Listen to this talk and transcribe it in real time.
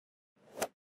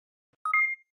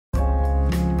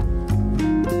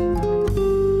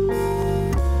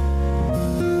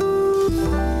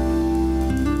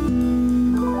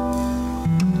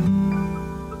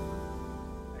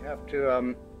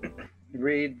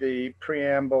read the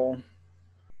preamble.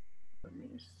 Let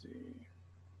me see.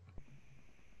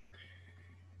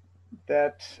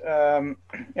 That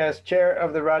as chair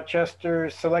of the Rochester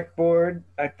Select Board,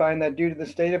 I find that due to the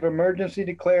state of emergency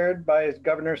declared by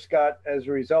Governor Scott as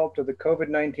a result of the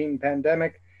COVID-19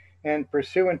 pandemic and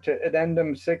pursuant to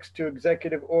Addendum 6 to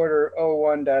Executive Order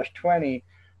 01-20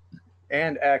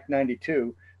 and Act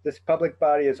 92, this public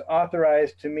body is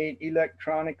authorized to meet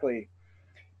electronically.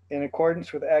 In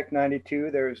accordance with Act 92,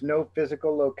 there is no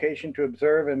physical location to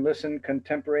observe and listen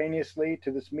contemporaneously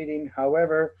to this meeting.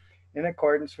 However, in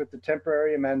accordance with the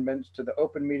temporary amendments to the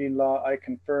open meeting law, I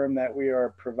confirm that we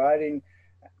are providing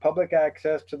public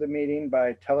access to the meeting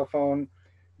by telephone,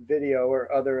 video,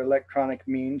 or other electronic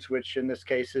means, which in this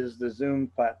case is the Zoom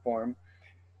platform.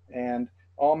 And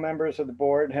all members of the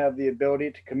board have the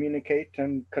ability to communicate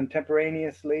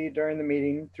contemporaneously during the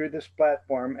meeting through this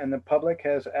platform, and the public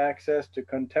has access to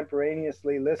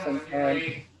contemporaneously listen and,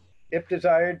 if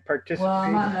desired, participate. Well,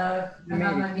 I'm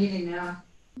on my meeting now.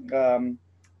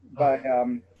 By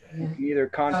you can either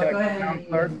contact the town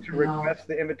clerk to request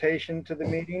the invitation to the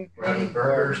meeting,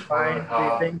 or find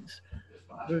the links.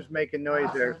 Who's making noise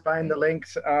there? Find the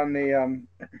links on the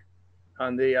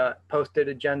posted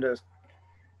agendas.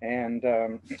 And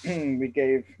we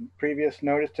gave previous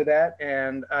notice to that,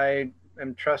 and I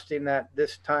am trusting that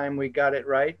this time we got it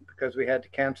right, because we had to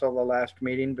cancel the last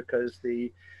meeting because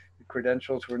the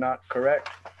credentials were not correct.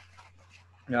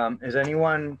 Is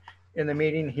anyone in the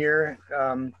meeting here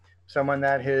someone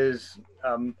that has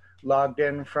logged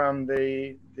in from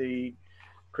the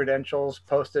credentials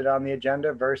posted on the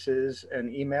agenda versus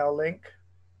an email link,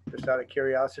 just out of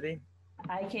curiosity?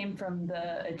 I came from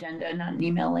the agenda, not an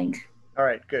email link. All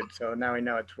right, good. So now we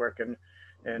know it's working.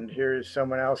 And here's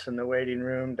someone else in the waiting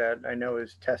room that I know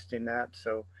is testing that.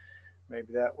 So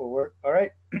maybe that will work. All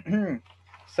right.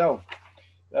 So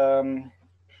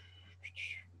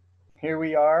here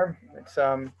we are. It's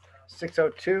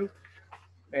 6:02.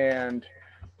 And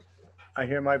I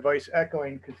hear my voice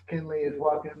echoing because Kinley is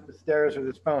walking up the stairs with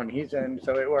his phone. He's in,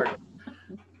 so it worked.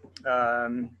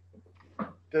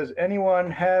 Does anyone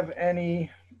have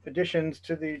any additions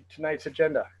to tonight's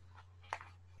agenda?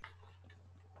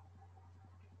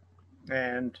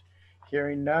 And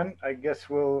hearing none, I guess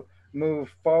we'll move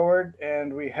forward.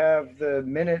 And we have the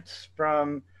minutes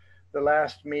from the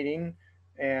last meeting.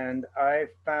 And I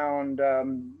found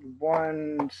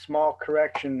one small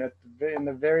correction in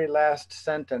the very last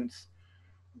sentence.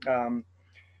 It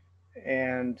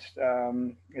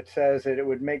says that it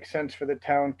would make sense for the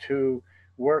town to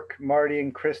work Marty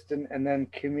and Kristen and then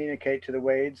communicate to the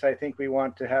Wades. I think we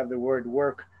want to have the word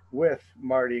work with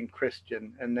Marty and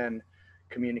Kristen and then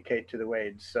communicate to the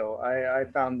Wades. So I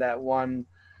found that one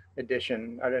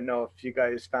addition. I don't know if you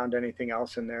guys found anything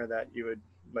else in there that you would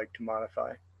like to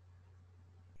modify.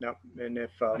 No, and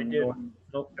if I did.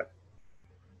 Nope.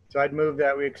 So I'd move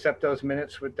that we accept those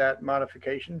minutes with that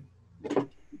modification.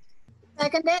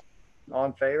 Second it. All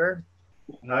in favor?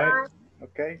 Aye.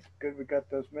 Okay, good. We got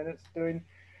those minutes doing.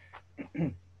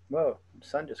 Whoa, the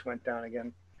sun just went down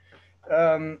again.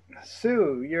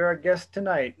 Sue, you're our guest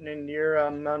tonight, and you're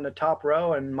on the top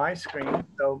row in my screen.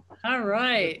 So all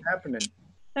right, what's happening?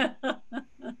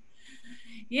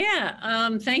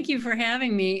 Yeah, thank you for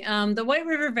having me. The White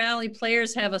River Valley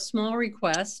players have a small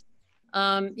request.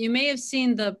 You may have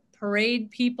seen the parade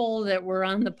people that were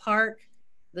on the park,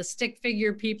 the stick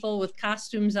figure people with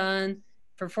costumes on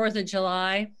for 4th of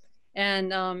July.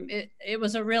 And it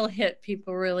was a real hit.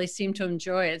 People really seemed to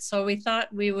enjoy it. So we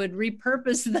thought we would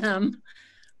repurpose them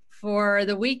for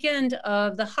the weekend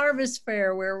of the Harvest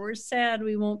Fair, where we're sad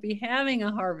we won't be having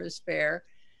a Harvest Fair.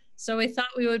 So we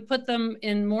thought we would put them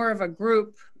in more of a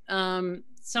group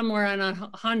somewhere on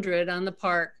 100 on the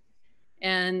park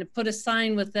and put a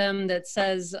sign with them that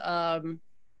says,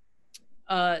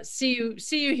 see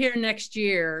you here next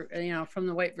year, you know, from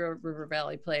the White River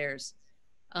Valley players.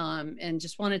 And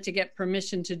just wanted to get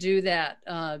permission to do that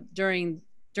during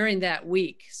that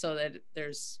week so that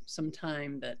there's some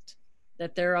time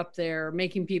that they're up there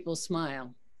making people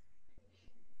smile.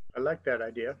 I like that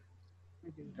idea.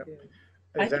 Yep.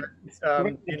 Is that,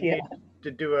 you need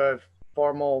to do a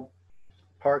formal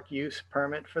park use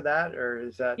permit for that, or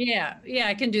is that? Yeah,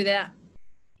 I can do that.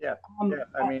 Yeah,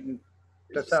 I mean,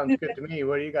 that sounds good to me.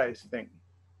 What do you guys think?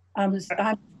 I'm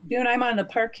on the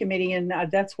park committee, and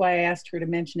that's why I asked her to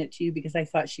mention it to you, because I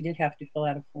thought she did have to fill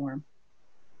out a form.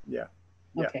 Yeah.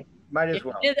 Okay. Might as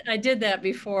well. I did that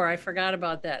before. I forgot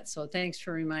about that. So thanks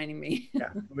for reminding me. Yeah,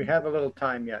 we have a little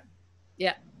time yet.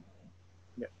 Yeah.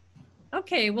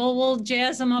 Okay, well, we'll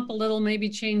jazz them up a little, maybe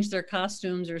change their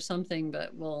costumes or something,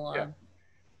 but we'll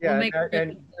Yeah, make sure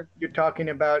and that they're- you're talking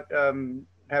about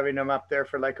having them up there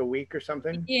for like a week or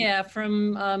something? Yeah,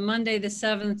 from Monday the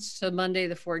 7th to Monday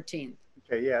the 14th.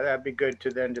 Okay, yeah, that'd be good to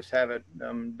then just have it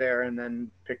there and then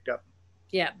picked up.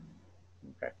 Yeah.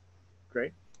 Okay,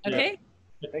 great. Yeah. Okay.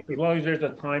 Thank As you. long as there's a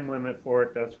time limit for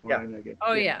it, that's Yeah. fine, I guess.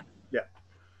 Oh, yeah. Yeah.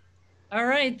 All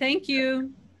right. Thank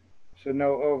you. So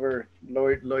no over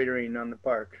loitering on the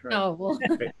park. Right? Oh, well,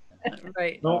 Okay.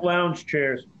 right. No lounge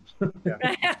chairs.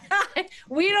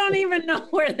 We don't even know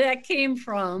where that came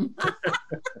from. And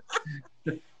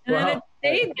then it Wow.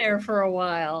 stayed there for a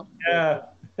while. Yeah,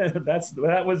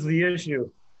 that was the issue.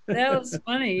 That was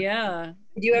funny. Yeah.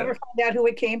 Did you ever find out who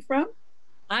it came from?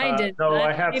 I did. No,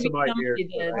 I have maybe some ideas, somebody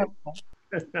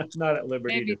but did. I'm not at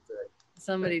liberty Maybe. to say.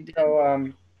 Somebody did.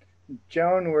 So,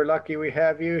 Joan, we're lucky we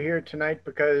have you here tonight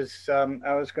because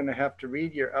I was going to have to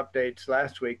read your updates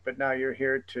last week, but now you're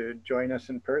here to join us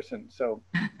in person. So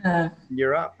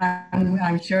you're up.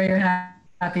 I'm sure you're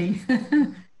happy.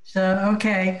 So,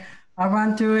 okay, I'll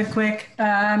run through it quick.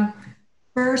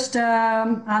 First,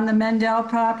 on the Mendel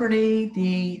property,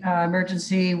 the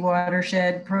emergency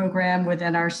watershed program with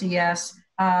NRCS,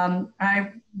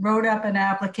 I wrote up an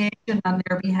application on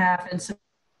their behalf and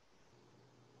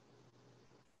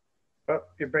Oh,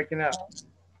 you're breaking up.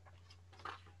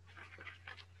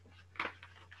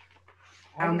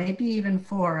 maybe even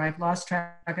 4. I've lost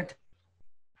track of time.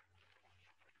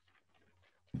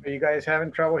 Are you guys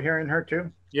having trouble hearing her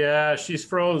too? Yeah, she's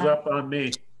froze up on me.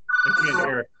 I can't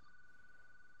hear her.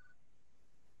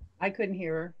 I couldn't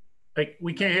hear her.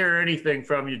 We can't hear anything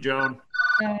from you, Joan.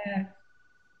 What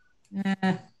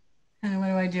do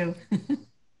I do?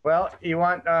 Well, you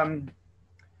want,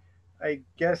 I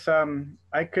guess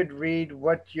I could read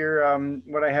what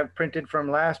what I have printed from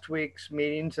last week's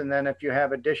meetings, and then if you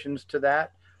have additions to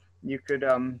that, you could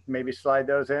maybe slide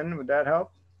those in. Would that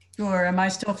help? Sure. Am I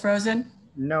still frozen?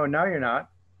 No, now you're not.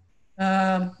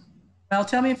 Well,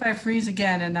 tell me if I freeze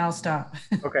again and I'll stop.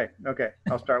 Okay, okay.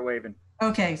 I'll start waving.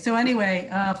 Okay, so anyway,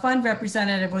 fund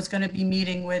representative was going to be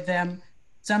meeting with them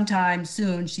sometime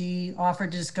soon. She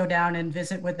offered to just go down and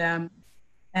visit with them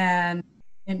and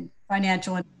in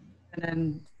financial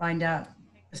and find out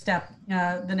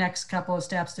the next couple of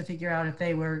steps to figure out if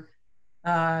they were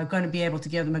going to be able to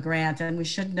give them a grant. And we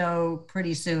should know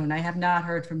pretty soon. I have not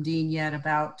heard from Dean yet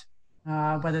about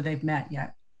whether they've met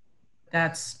yet.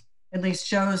 That's at least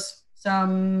shows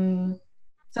some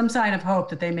sign of hope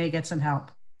that they may get some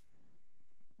help.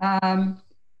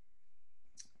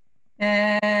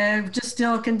 And just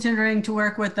still continuing to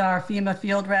work with our FEMA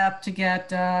field rep to get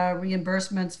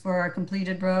reimbursements for our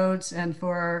completed roads and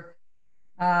for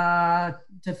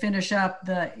to finish up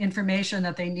the information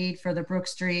that they need for the Brook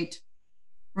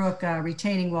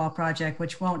retaining wall project,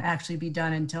 which won't actually be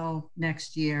done until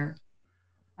next year.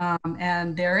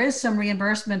 And there is some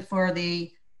reimbursement for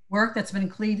the work that's been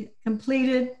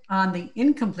completed on the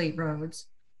incomplete roads.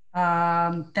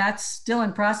 That's still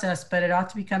in process, but it ought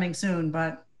to be coming soon,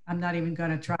 but I'm not even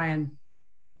going to try and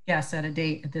guess at a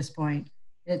date at this point.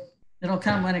 It'll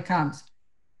come when it comes.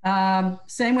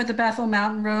 Same with the Bethel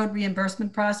Mountain Road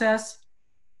reimbursement process.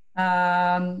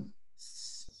 3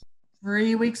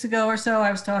 weeks ago or so,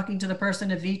 I was talking to the person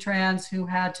at VTrans who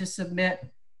had to submit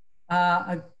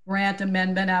a grant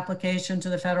amendment application to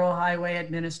the Federal Highway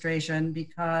Administration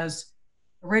because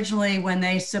originally when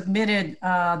they submitted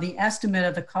the estimate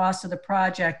of the cost of the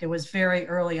project, it was very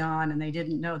early on and they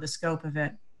didn't know the scope of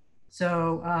it.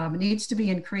 So it needs to be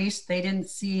increased. They didn't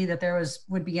see that there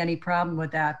would be any problem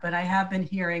with that, but I have been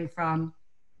hearing from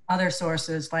other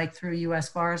sources like through US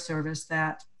Forest Service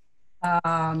that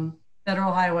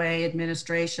Federal Highway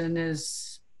Administration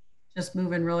is just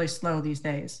moving really slow these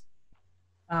days.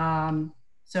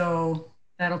 So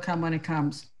that'll come when it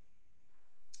comes.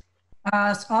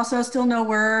 Also, still no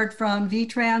word from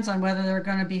VTrans on whether they're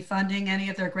going to be funding any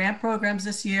of their grant programs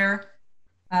this year.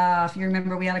 If you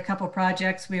remember, we had a couple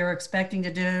projects we were expecting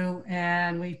to do,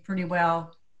 and we pretty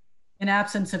well, in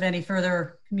absence of any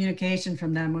further communication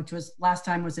from them, which was last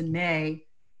time was in May,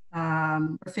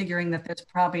 we're figuring that there's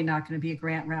probably not going to be a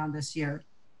grant round this year.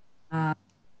 If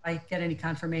I get any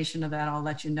confirmation of that, I'll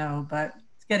let you know, but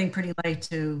it's getting pretty late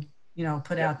to,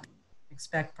 put out,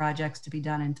 expect projects to be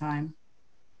done in time.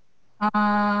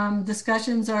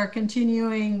 Discussions are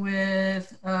continuing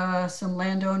with some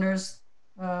landowners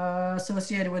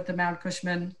associated with the Mount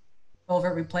Cushman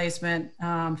culvert replacement.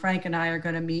 Frank and I are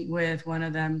going to meet with one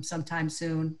of them sometime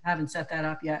soon. Haven't set that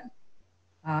up yet.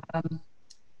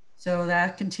 So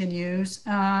that continues.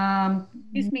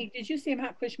 Excuse me, did you say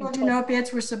Mount Cushman?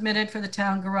 Bids were submitted for the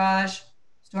town garage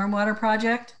stormwater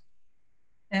project.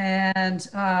 And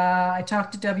I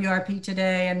talked to WRP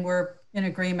today and we're in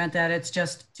agreement that it's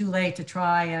just too late to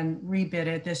try and rebid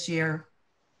it this year.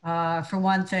 For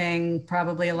one thing,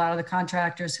 probably a lot of the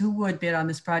contractors who would bid on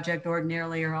this project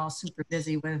ordinarily are all super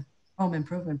busy with home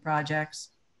improvement projects.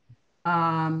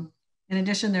 In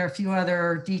addition, there are a few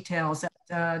other details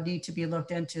that need to be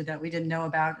looked into that we didn't know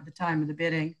about at the time of the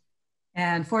bidding.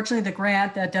 And fortunately, the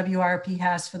grant that WRP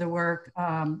has for the work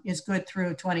is good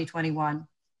through 2021.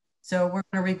 So we're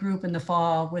going to regroup in the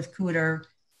fall with Cooter,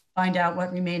 find out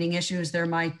what remaining issues there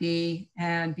might be,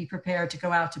 and be prepared to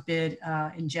go out to bid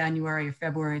in January or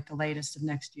February at the latest of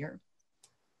next year.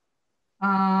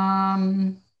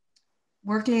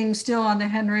 Working still on the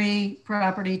Henry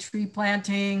property tree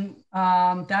planting.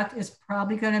 That is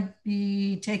probably going to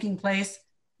be taking place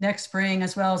next spring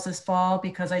as well as this fall,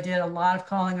 because I did a lot of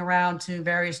calling around to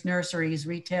various nurseries,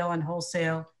 retail and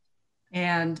wholesale.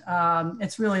 And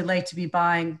it's really late to be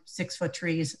buying 6-foot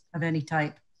trees of any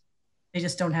type. They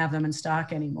just don't have them in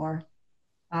stock anymore.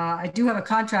 I do have a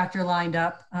contractor lined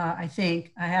up, I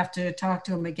think. I have to talk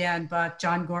to him again, but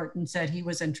John Gorton said he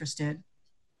was interested.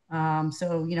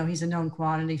 So, you know, he's a known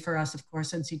quantity for us, of course,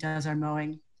 since he does our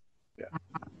mowing. Yeah.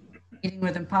 Meeting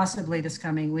with him possibly this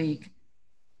coming week,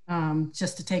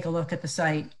 just to take a look at the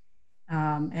site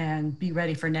and be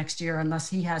ready for next year, unless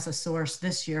he has a source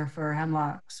this year for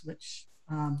hemlocks, which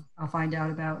I'll find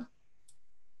out about.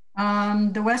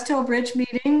 The West Hill Bridge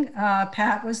meeting,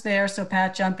 Pat was there. So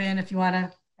Pat, jump in if you want to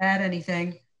add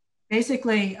anything.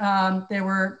 Basically, there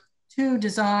were 2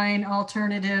 design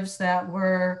alternatives that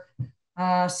were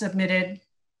submitted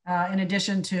in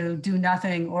addition to do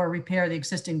nothing or repair the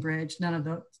existing bridge. None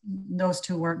of those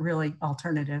 2 weren't really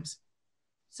alternatives.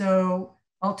 So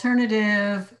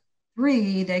alternative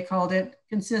 3, they called it,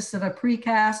 consists of a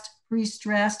precast,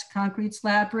 pre-stressed concrete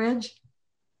slab bridge.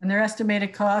 And their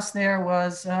estimated cost there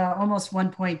was almost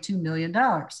 $1.2 million.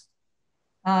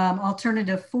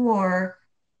 Alternative 4,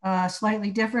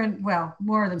 slightly different, well,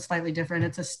 more than slightly different.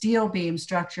 It's a steel beam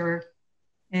structure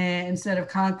instead of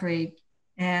concrete,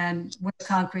 and with a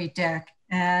concrete deck.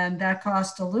 And that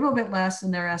cost a little bit less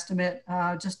than their estimate,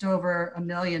 just over $1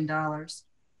 million.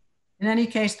 In any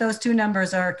case, those 2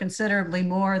 numbers are considerably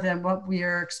more than what we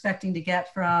are expecting to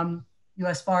get from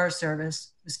U.S. Forest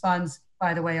Service, whose funds,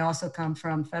 by the way, also come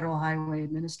from Federal Highway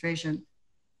Administration.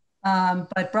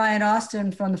 But Brian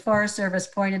Austin from the Forest Service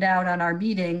pointed out on our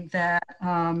meeting that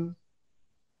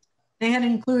they had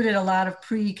included a lot of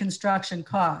pre-construction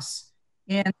costs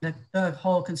in the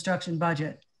whole construction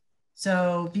budget.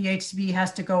 So VHB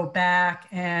has to go back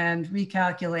and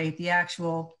recalculate the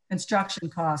actual construction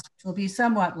cost, which will be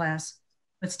somewhat less,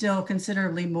 but still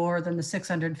considerably more than the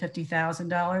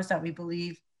 $650,000 that we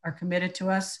believe are committed to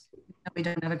us. We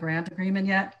don't have a grant agreement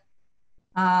yet.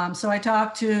 So I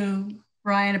talked to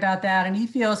Brian about that, and he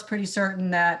feels pretty certain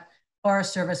that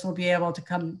Forest Service will be able to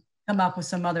come up with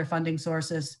some other funding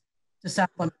sources to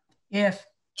supplement if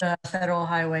the Federal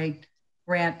Highway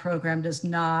Grant Program does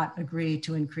not agree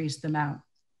to increase the amount.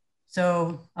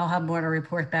 So I'll have more to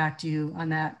report back to you on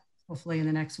that, hopefully in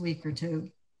the next week or 2.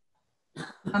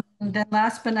 And then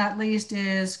last but not least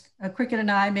is Cricket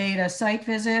and I made a site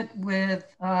visit with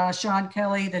Sean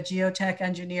Kelly, the geotech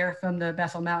engineer from the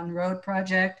Bethel Mountain Road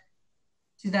project,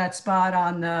 to that spot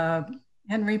on the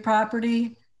Henry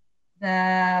property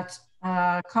that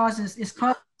is causing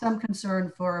some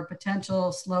concern for a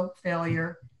potential slope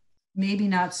failure, maybe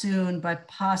not soon, but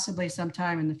possibly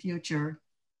sometime in the future.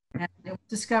 And it was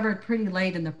discovered pretty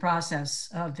late in the process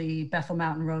of the Bethel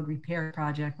Mountain Road repair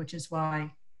project, which is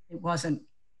why it wasn't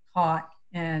caught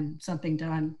and something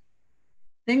done.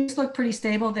 Things look pretty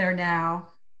stable there now,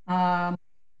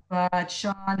 but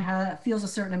Sean feels a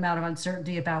certain amount of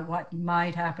uncertainty about what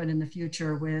might happen in the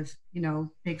future with, you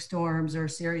know, big storms or a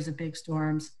series of big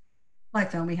storms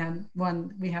like the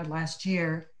one we had last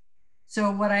year. So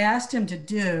what I asked him to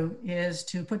do is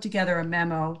to put together a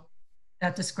memo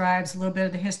that describes a little bit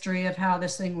of the history of how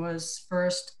this thing was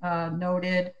first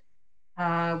noted,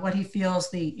 what he feels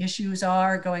the issues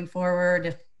are going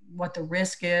forward, what the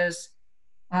risk is,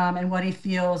 and what he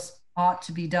feels ought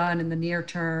to be done in the near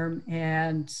term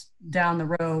and down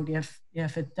the road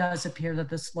if it does appear that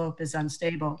the slope is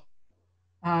unstable.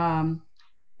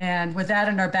 And with that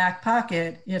in our back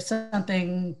pocket, if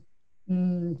something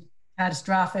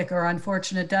catastrophic or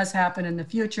unfortunate does happen in the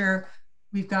future,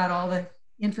 we've got all the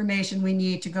information we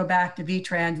need to go back to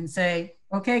VTrans and say,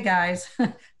 okay, guys,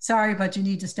 sorry, but you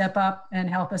need to step up and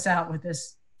help us out with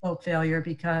this slope failure,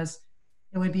 because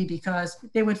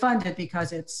they would fund it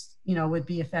because it's, you know, would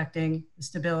be affecting the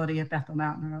stability of Bethel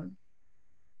Mountain Road.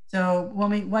 So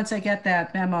once I get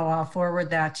that memo, I'll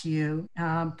forward that to you.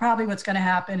 Probably what's going to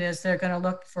happen is they're going to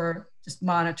look for just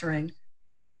monitoring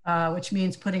which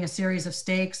means putting a series of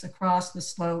stakes across the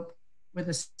slope with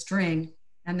a string.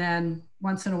 And then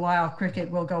once in a while, cricket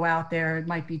will go out there. It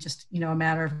might be just, a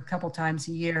matter of a couple times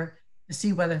a year to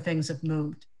see whether things have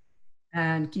moved.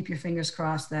 And keep your fingers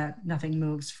crossed that nothing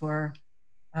moves for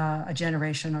a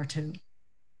generation or two.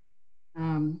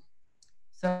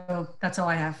 So that's all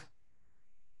I have.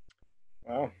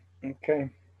 Wow. Okay.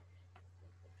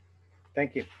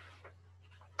 Thank you.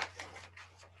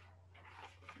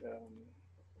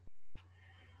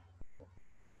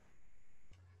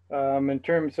 In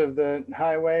terms of the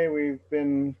highway,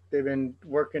 they've been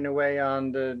working away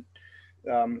on the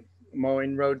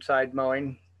mowing, roadside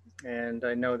mowing, and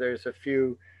I know there's a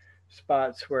few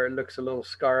spots where it looks a little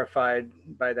scarified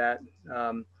by that.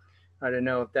 I don't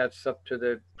know if that's up to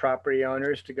the property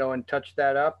owners to go and touch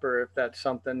that up, or if that's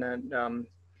something that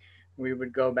we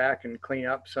would go back and clean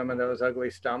up some of those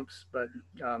ugly stumps. But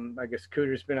I guess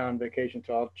Cooter's been on vacation,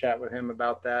 so I'll chat with him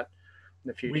about that in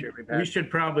the future. We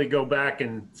should probably go back,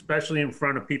 and especially in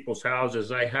front of people's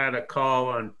houses. I had a call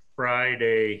on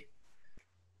Friday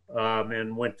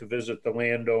and went to visit the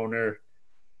landowner,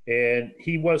 and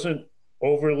he wasn't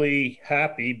overly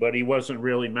happy, but he wasn't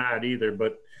really mad either.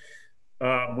 But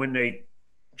when they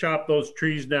chop those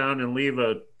trees down and leave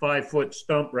a 5-foot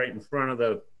stump right in front of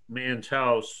the man's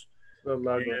house,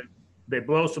 they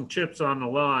blow some chips on the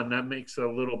lawn, that makes a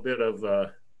little bit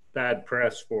of bad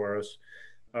press for us.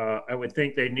 I would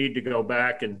think they need to go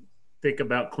back and think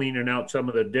about cleaning out some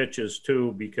of the ditches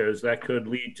too, because that could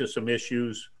lead to some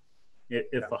issues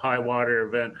if a high water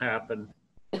event happened.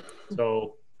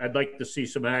 So I'd like to see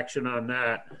some action on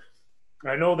that.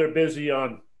 I know they're busy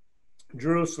on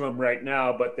Jerusalem right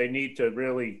now, but they need to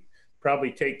really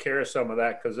probably take care of some of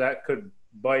that, because that could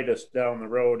bite us down the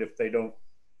road if they don't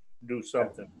do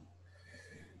something.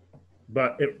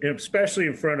 But especially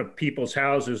in front of people's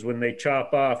houses, when they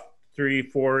chop off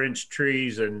 3-4 inch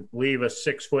trees and leave a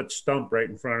 6-foot stump right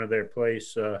in front of their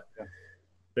place,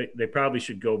 they probably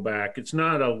should go back. It's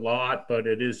not a lot, but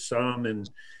it is some, and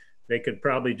they could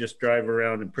probably just drive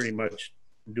around and pretty much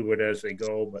do it as they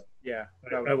go. But yeah,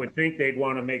 I would think they'd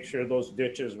want to make sure those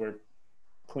ditches were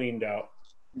cleaned out.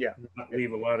 Yeah, not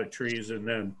leave a lot of trees in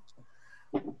them.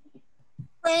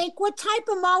 Frank, what type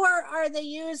of mower are they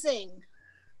using?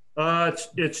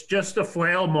 It's just a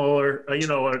flail mower,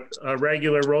 a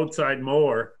regular roadside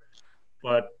mower,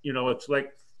 but it's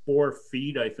like 4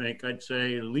 feet, I think. I'd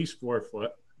say at least 4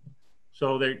 foot.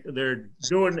 So they're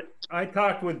doing. I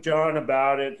talked with John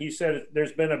about it. He said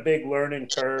there's been a big learning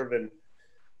curve, and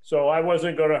so I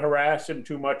wasn't going to harass him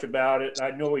too much about it.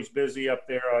 I know he's busy up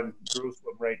there on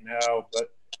Jerusalem right now, but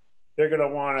they're going to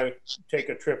want to take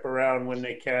a trip around when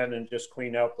they can and just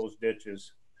clean out those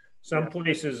ditches. Some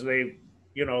places they've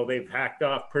hacked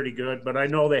off pretty good, but I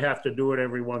know they have to do it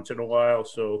every once in a while.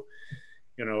 So,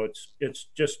 it's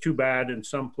just too bad in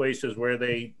some places where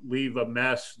they leave a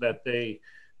mess that they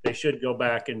should go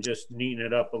back and just neaten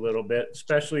it up a little bit,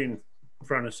 especially in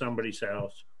front of somebody's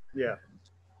house. Yeah.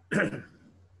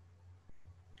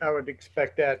 I would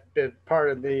expect that part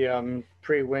of the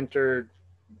pre-winter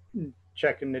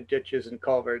checking the ditches and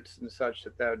culverts and such,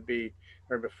 that would be,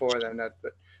 or before then,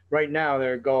 but right now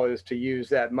their goal is to use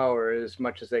that mower as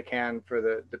much as they can for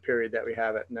the period that we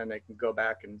have it, and then they can go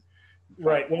back and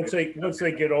once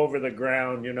they get over the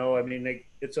ground,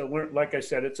 it's like I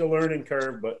said, it's a learning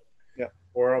curve, but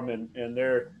for them, and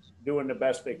they're doing the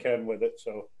best they can with it.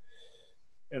 So,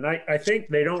 and I think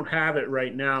they don't have it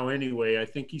right now anyway. I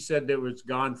think he said that it was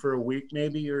gone for a week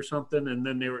maybe or something, and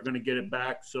then they were going to get it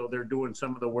back. So they're doing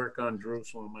some of the work on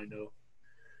Jerusalem, I know.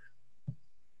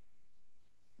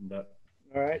 But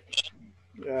all right.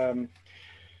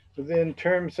 In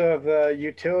terms of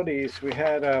utilities, we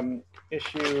had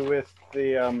issue with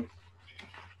the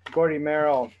Gordy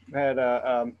Merrill had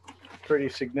a pretty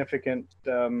significant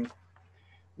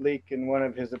leak in one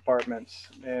of his apartments,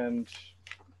 and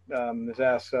has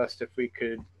asked us if we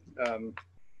could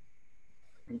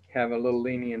have a little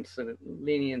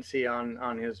leniency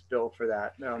on his bill for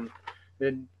that.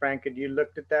 Frank, had you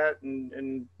looked at that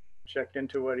and checked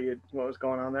into what was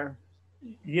going on there?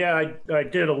 Yeah, I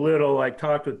did a little. I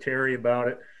talked with Terry about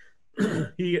it.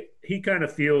 He kind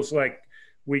of feels like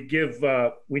we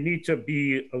need to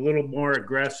be a little more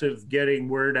aggressive getting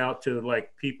word out to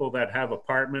like people that have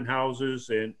apartment houses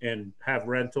and have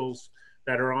rentals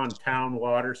that are on town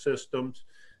water systems.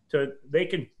 They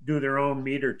can do their own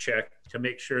meter check to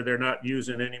make sure they're not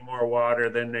using any more water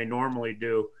than they normally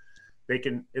do.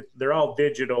 They're all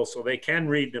digital, so they can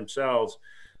read themselves.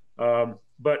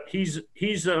 But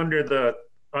he's under the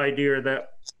idea that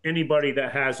anybody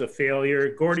that has a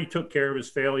failure, Gordy took care of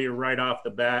his failure right off the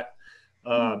bat.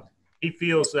 He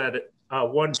feels that a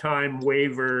one-time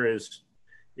waiver is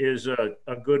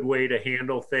a good way to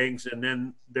handle things. And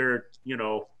then they're, you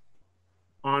know,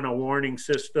 on a warning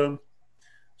system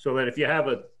so that if you have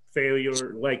a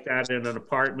failure like that in an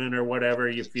apartment or whatever,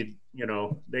 if you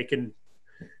know, they can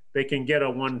get a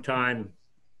one-time,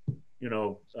 you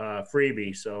know,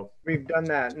 freebie. So We've done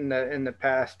that in the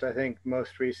past. I think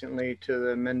most recently to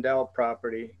the Mendel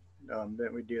property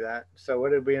that we do that. So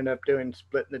what did we end up doing?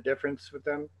 Splitting the difference with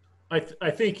them? I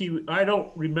think I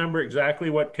don't remember exactly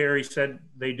what Terry said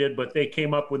they did, but they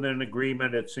came up with an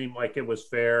agreement. It seemed like it was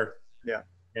fair. Yeah.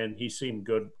 And he seemed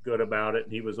good about it,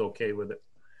 and he was okay with it.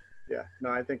 Yeah. No,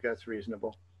 I think that's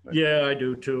reasonable. Yeah, I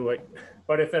do too.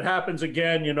 But if it happens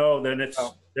again, you know, then it's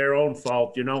their own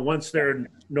fault. You know, once they're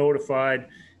notified,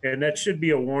 and that should be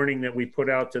a warning that we put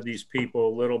out to these people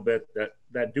a little bit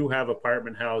that do have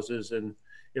apartment houses, and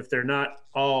if they're not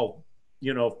all,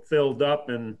 you know, filled up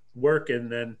and working,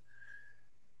 then,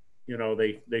 you know,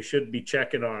 they should be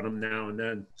checking on them now and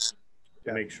then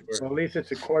to make sure. Well, at least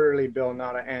it's a quarterly bill,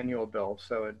 not an annual bill,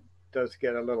 so it does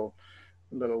get a little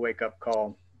wake up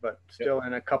call. But still,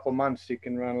 in a couple months, you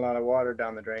can run a lot of water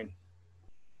down the drain.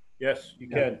 Yes, you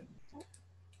can.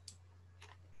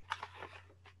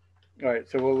 All right,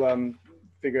 so we'll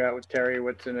figure out with Terry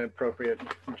what's an appropriate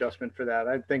adjustment for that.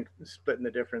 I think splitting the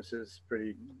difference is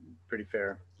pretty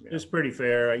fair. It's pretty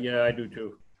fair. Yeah, I do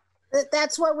too.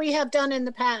 That's what we have done in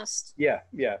the past. Yeah,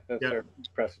 that's our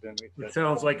precedent. It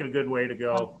sounds like a good way to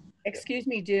go. Excuse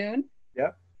me, Dune.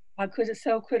 Yeah.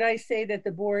 Could I say that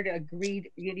the board agreed,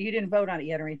 you didn't vote on it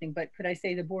yet or anything, but could I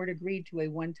say the board agreed to a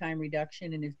one-time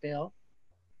reduction in his bill?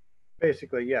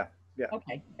 Basically, yeah.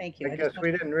 Okay, thank you. I guess we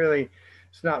didn't really,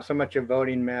 it's not so much a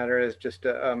voting matter as just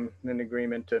an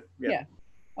agreement to, yeah.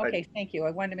 Okay, thank you.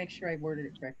 I wanted to make sure I worded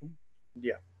it correctly.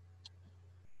 Yeah.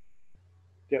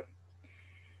 Yep.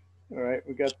 All right,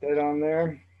 we got that on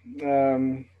there.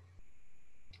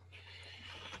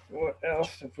 What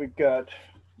else have we got?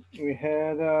 We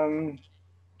had,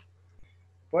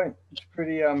 boy, it's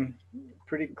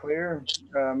pretty clear.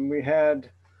 We had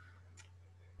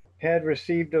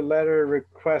received a letter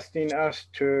requesting us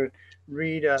to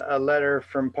read a letter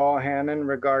from Paul Hannon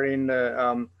regarding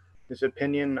his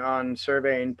opinion on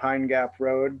surveying Pine Gap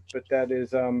Road, but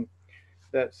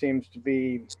that seems to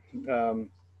be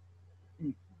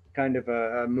kind of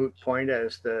a moot point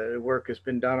as the work has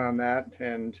been done on that.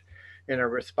 And our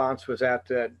response was at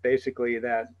that basically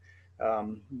that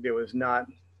there was not,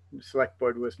 the select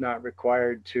board was not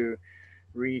required to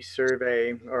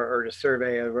resurvey or to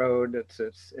survey a road.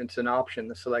 It's an option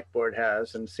the select board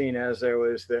has, and seeing as there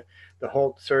was the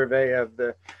Holt survey of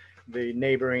the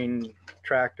neighboring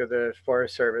tract of the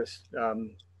Forest Service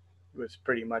was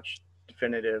pretty much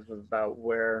definitive about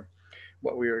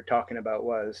what we were talking about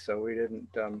was. So we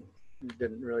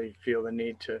didn't really feel the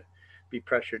need to be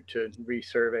pressured to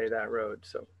resurvey that road.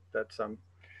 So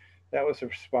that was a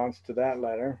response to that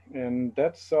letter, and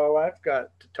that's all I've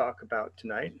got to talk about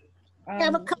tonight. I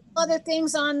have a couple other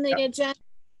things on the agenda.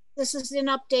 This is an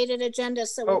updated agenda,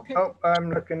 so I'm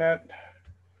looking at.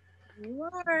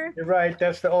 You're right.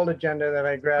 That's the old agenda that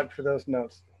I grabbed for those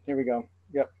notes. Here we go.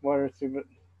 Yep. Water through.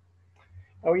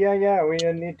 Oh yeah. We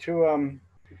need to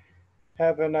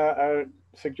have a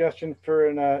suggestion for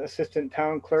an assistant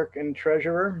town clerk and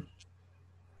treasurer.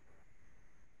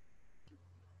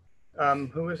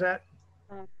 Who was that?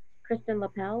 Kristen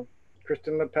Lapel.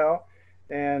 Kristen Lapel.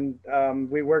 And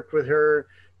we worked with her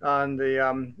on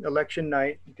the election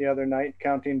night, the other night,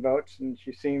 counting votes, and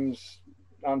she seems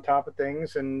on top of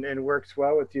things and works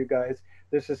well with you guys.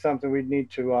 This is something we'd need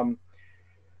to,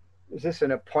 is this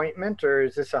an appointment or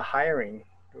is this a hiring?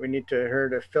 We need her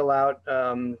to fill out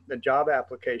the job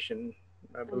application,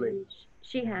 I believe.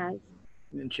 She has.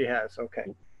 And she has,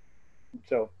 okay.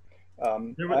 So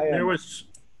there was,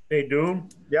 hey, Doom?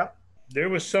 Yeah. There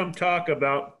was some talk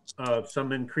about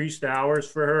some increased hours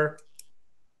for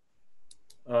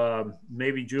her.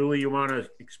 Maybe Julie, you want to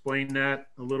explain that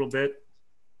a little bit?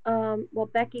 Well,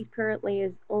 Becky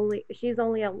currently she's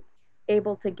only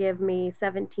able to give me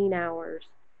 17 hours.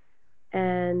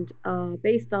 And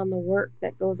based on the work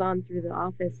that goes on through the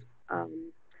office,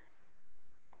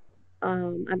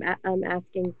 I'm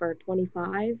asking for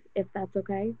 25, if that's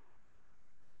okay.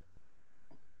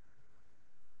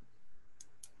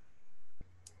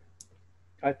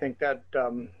 I think that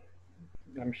I'm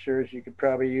sure she could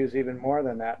probably use even more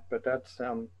than that, but that's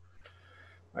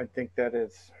I think that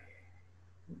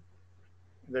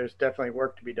there's definitely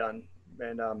work to be done,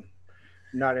 and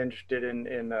not interested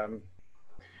in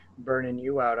burning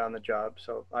you out on the job.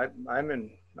 So I'm in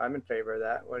favor of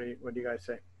that. What do you guys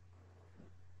say?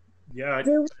 Yeah, I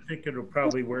think it'll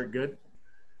probably work good.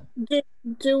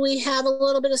 Do we have a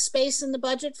little bit of space in the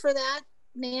budget for that,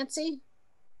 Nancy?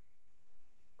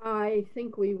 I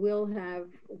think we will have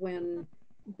when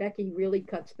Becky really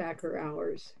cuts back her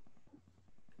hours.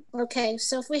 Okay,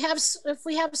 so if we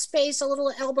have space, a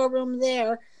little elbow room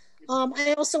there.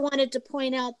 I also wanted to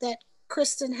point out that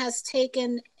Kristen has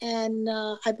taken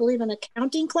I believe an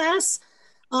accounting class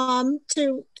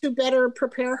to better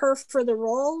prepare her for the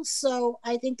role. So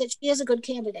I think that she is a good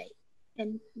candidate,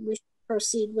 and we should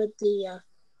proceed with the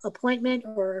appointment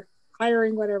or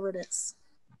hiring, whatever it is.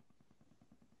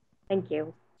 Thank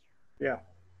you. Yeah.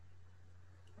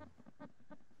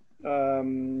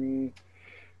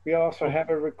 We also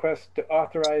have a request to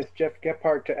authorize Jeff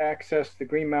Gephardt to access the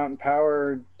Green Mountain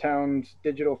Power Town's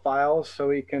digital files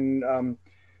so he can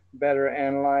better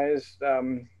analyze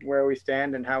where we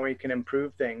stand and how we can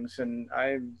improve things. And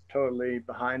I'm totally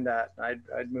behind that.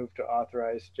 I'd move to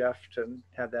authorize Jeff to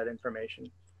have that information.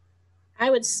 I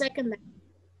would second that.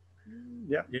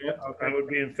 Yeah. Yeah, Okay. I would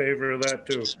be in favor of that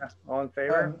too. All in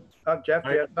favor? Jeff,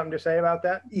 do you have something to say about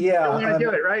that? Yeah. You want to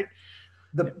do it, right?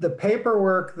 The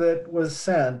paperwork that was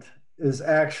sent is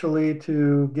actually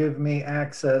to give me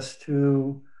access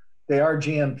to, they are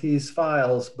GMP's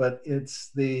files, but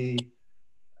it's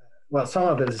well, some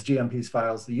of it is GMP's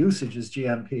files. The usage is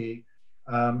GMP,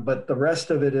 but the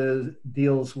rest of it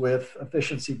deals with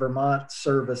Efficiency Vermont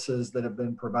services that have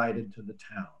been provided to the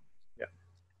town. Yeah.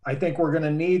 I think we're going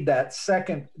to need that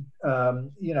second,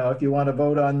 if you want to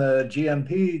vote on the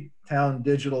GMP town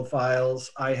digital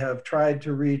files. I have tried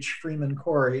to reach Freeman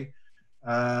Corey.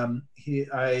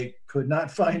 I could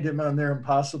not find him on their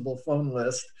impossible phone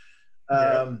list.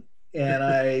 And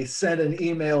I sent an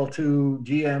email to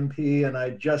GMP, and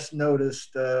I just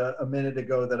noticed a minute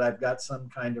ago that I've got some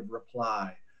kind of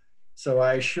reply. So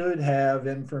I should have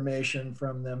information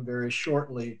from them very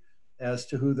shortly as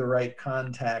to who the right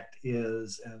contact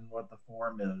is and what the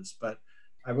form is. But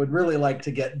I would really like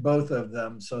to get both of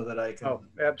them so that I can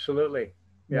absolutely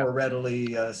more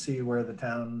readily see where the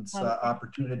town's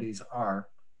opportunities are.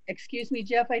 Excuse me,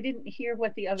 Jeff, I didn't hear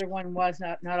what the other one was,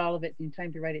 not all of it in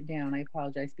time to write it down. I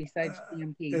apologize. Besides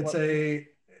GMP.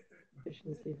 It's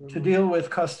to deal with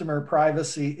customer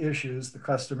privacy issues. The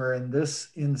customer in this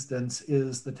instance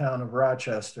is the town of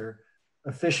Rochester.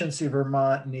 Efficiency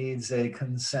Vermont needs a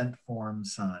consent form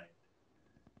signed.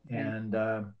 And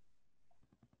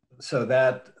so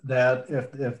that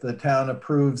if the town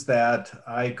approves that,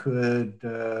 I could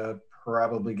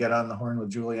probably get on the horn with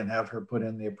Julie and have her put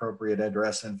in the appropriate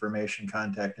address information,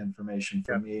 contact information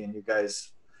for me, and you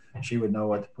guys, she would know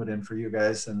what to put in for you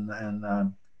guys, and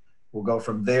we'll go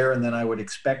from there. And then I would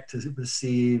expect to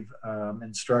receive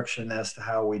instruction as to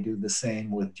how we do the same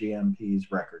with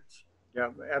GMP's records. Yeah,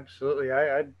 absolutely.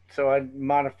 So I'd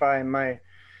modify my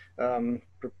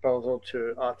proposal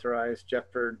to authorize Jeff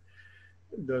for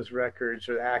those records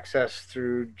or access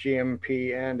through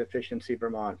GMP and Efficiency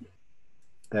Vermont.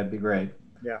 That'd be great.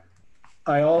 Yeah.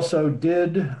 I also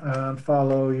did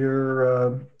follow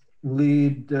your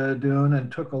lead, Dune,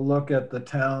 and took a look at the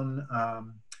town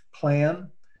plan.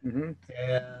 Mm-hmm.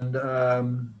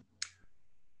 And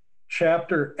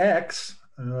Chapter X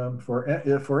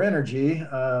for energy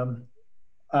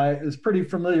is pretty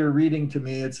familiar reading to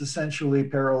me. It's essentially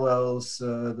parallels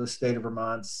the state of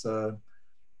Vermont's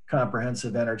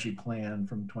comprehensive energy plan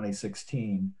from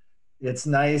 2016. It's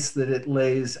nice that it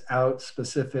lays out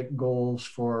specific goals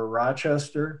for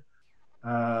Rochester.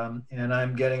 And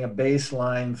I'm getting a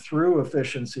baseline through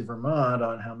Efficiency Vermont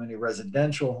on how many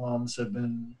residential homes have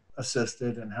been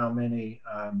assisted and how many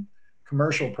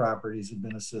commercial properties have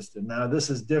been assisted. Now, this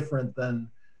is different than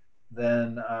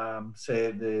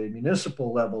say the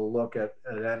municipal level look at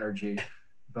energy,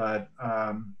 but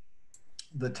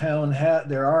the town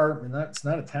it's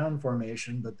not a town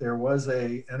formation, but there was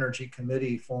a energy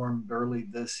committee formed early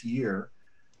this year.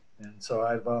 And so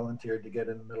I volunteered to get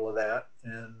in the middle of that,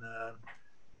 and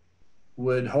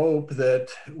would hope that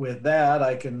with that,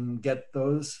 I can get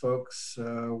those folks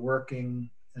working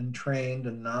and trained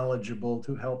and knowledgeable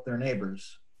to help their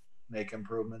neighbors make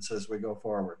improvements as we go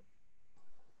forward.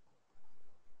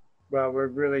 Well, we're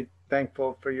really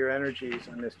thankful for your energies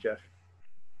on this, Jeff.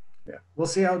 Yeah. We'll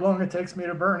see how long it takes me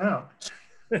to burn out.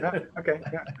 Okay.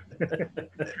 Yeah.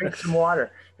 Drink some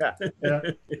water. Yeah. Yeah.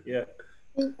 Yeah.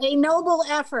 A noble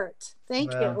effort.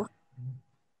 Thank you.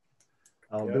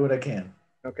 I'll do what I can.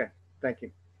 Okay. Thank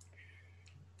you.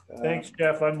 Thanks,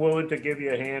 Jeff. I'm willing to give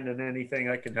you a hand in anything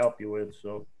I can help you with.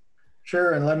 So.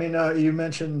 Sure, and let me know. You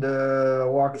mentioned a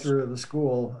walkthrough of the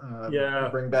school. Yeah.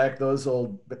 Bring back those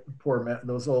old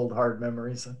hard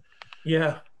memories.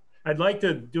 Yeah, I'd like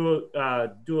to do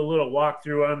a little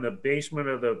walkthrough on the basement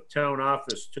of the town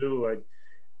office too.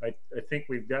 I think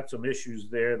we've got some issues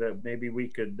there that maybe we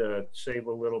could save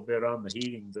a little bit on the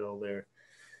heating bill there.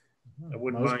 I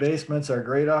wouldn't Most mind. basements are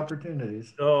great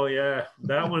opportunities. Oh yeah,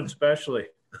 that one especially.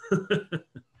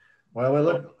 Well, we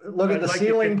look at I'd the like to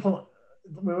ceiling.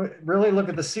 We really look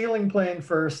at the ceiling plane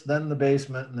first, then the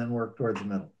basement, and then work towards the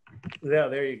middle. Yeah,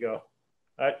 there you go.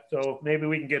 So maybe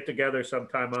we can get together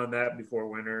sometime on that before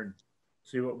winter and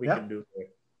see what we can do there.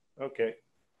 Okay.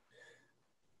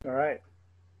 All right.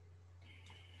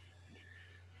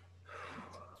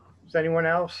 Does anyone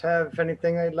else have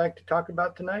anything they'd like to talk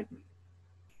about tonight?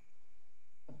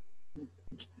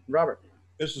 Robert.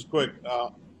 This is quick.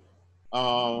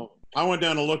 I went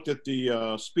down and looked at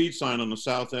the speed sign on the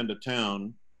south end of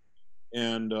town,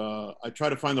 and I tried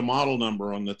to find the model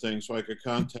number on the thing so I could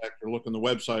contact or look on the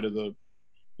website of the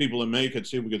people that make it,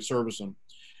 see if we could service them.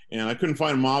 And I couldn't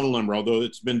find a model number, although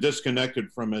it's been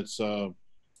disconnected from its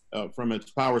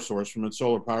power source, from its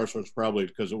solar power source, probably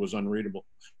because it was unreadable.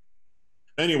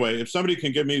 Anyway, if somebody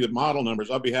can give me the model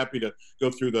numbers, I'll be happy to go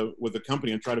through with the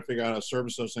company and try to figure out how to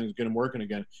service those things, get them working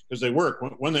again, because they work.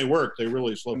 When they work, they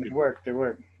really slow people. They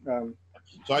work.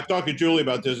 So I talked to Julie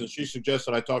about this, and she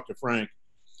suggested I talk to Frank.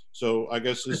 So I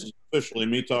guess this is officially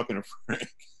me talking to Frank.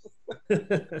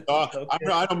 Okay.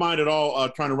 I don't mind at all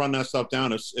trying to run that stuff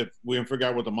down if we can figure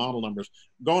out what the model numbers.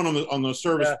 Going on the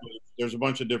service page, there's a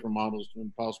bunch of different models. It's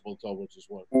impossible to tell which is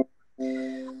what.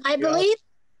 I believe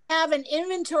I have an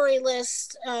inventory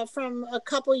list from a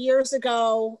couple years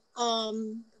ago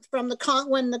from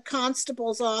when the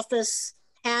constable's office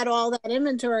had all that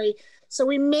inventory. So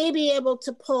we may be able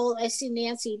to pull, I see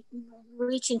Nancy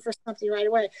reaching for something right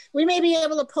away. We may be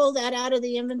able to pull that out of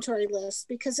the inventory list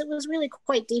because it was really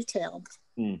quite detailed.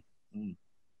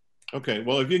 Okay,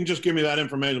 well, if you can just give me that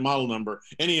information, model number,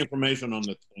 any information on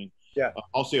the thing,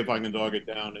 I'll see if I can dog it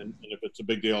down. And if it's a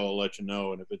big deal, I'll let you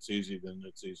know. And if it's easy, then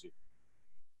it's easy.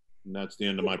 And that's the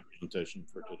end of my presentation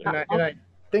for today. And I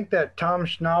think that Tom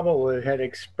Schnabel had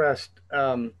expressed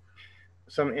some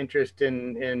interest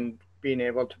in being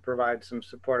able to provide some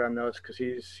support on those because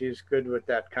he's good with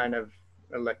that kind of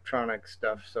electronic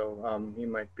stuff. So he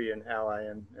might be an ally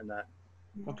in that.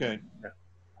 Okay. Yeah.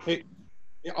 Hey,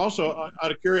 also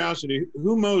out of curiosity,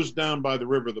 who mows down by the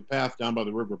river, the path down by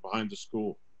the river behind the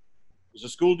school? Does the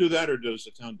school do that or does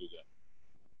the town do that?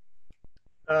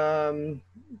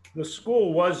 The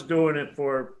school was doing it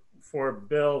for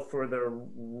Bill for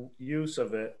the use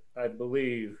of it, I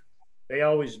believe. They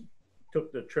always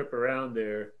took the trip around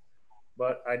there,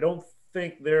 but I don't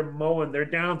think they're mowing. They're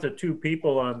down to 2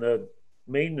 people on the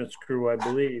maintenance crew, I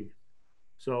believe.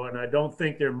 So, and I don't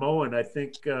think they're mowing. I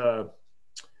think John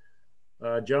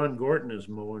Gorton is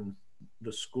mowing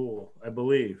the school, I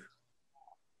believe.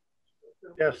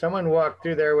 Yeah, someone walked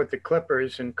through there with the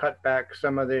clippers and cut back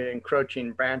some of the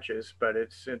encroaching branches, but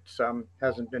it's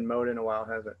hasn't been mowed in a while,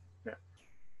 has it? Yeah.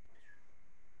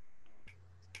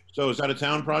 So is that a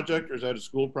town project or is that a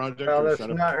school project? Well, that's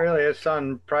not really. It's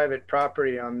on private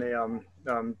property on the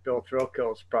Bill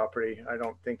Thrillkill's property. I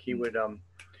don't think he would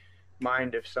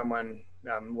mind if someone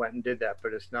went and did that,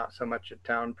 but it's not so much a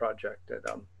town project.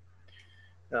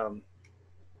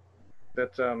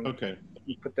 That's okay.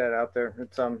 Put that out there.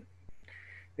 It's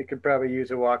it could probably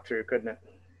use a walkthrough, couldn't it?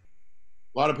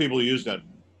 A lot of people use that.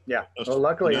 Yeah. Well,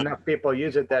 luckily enough people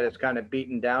use it that it's kind of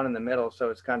beaten down in the middle, so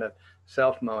it's kind of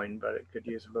self-mowing, but it could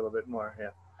use a little bit more. Yeah.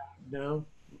 No,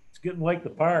 it's getting like the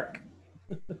park.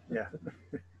 Yeah.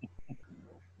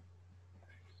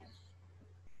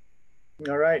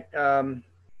 All right.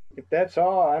 If that's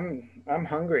all, I'm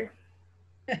hungry.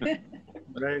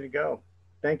 Ready to go.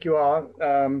 Thank you all.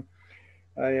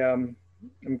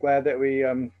 I'm glad that we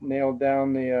nailed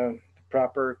down the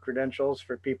proper credentials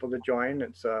for people to join.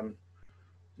 It's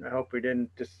I hope we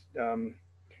didn't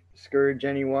discourage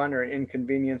anyone or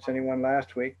inconvenience anyone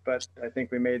last week, but I think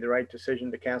we made the right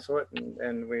decision to cancel it,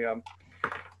 and we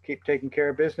keep taking care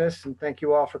of business. And thank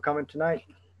you all for coming tonight.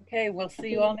 Okay, we'll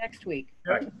see you all next week.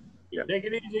 Right. Yeah. Take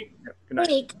it easy. Yep. Good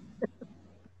night.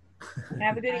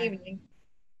 Have a good evening.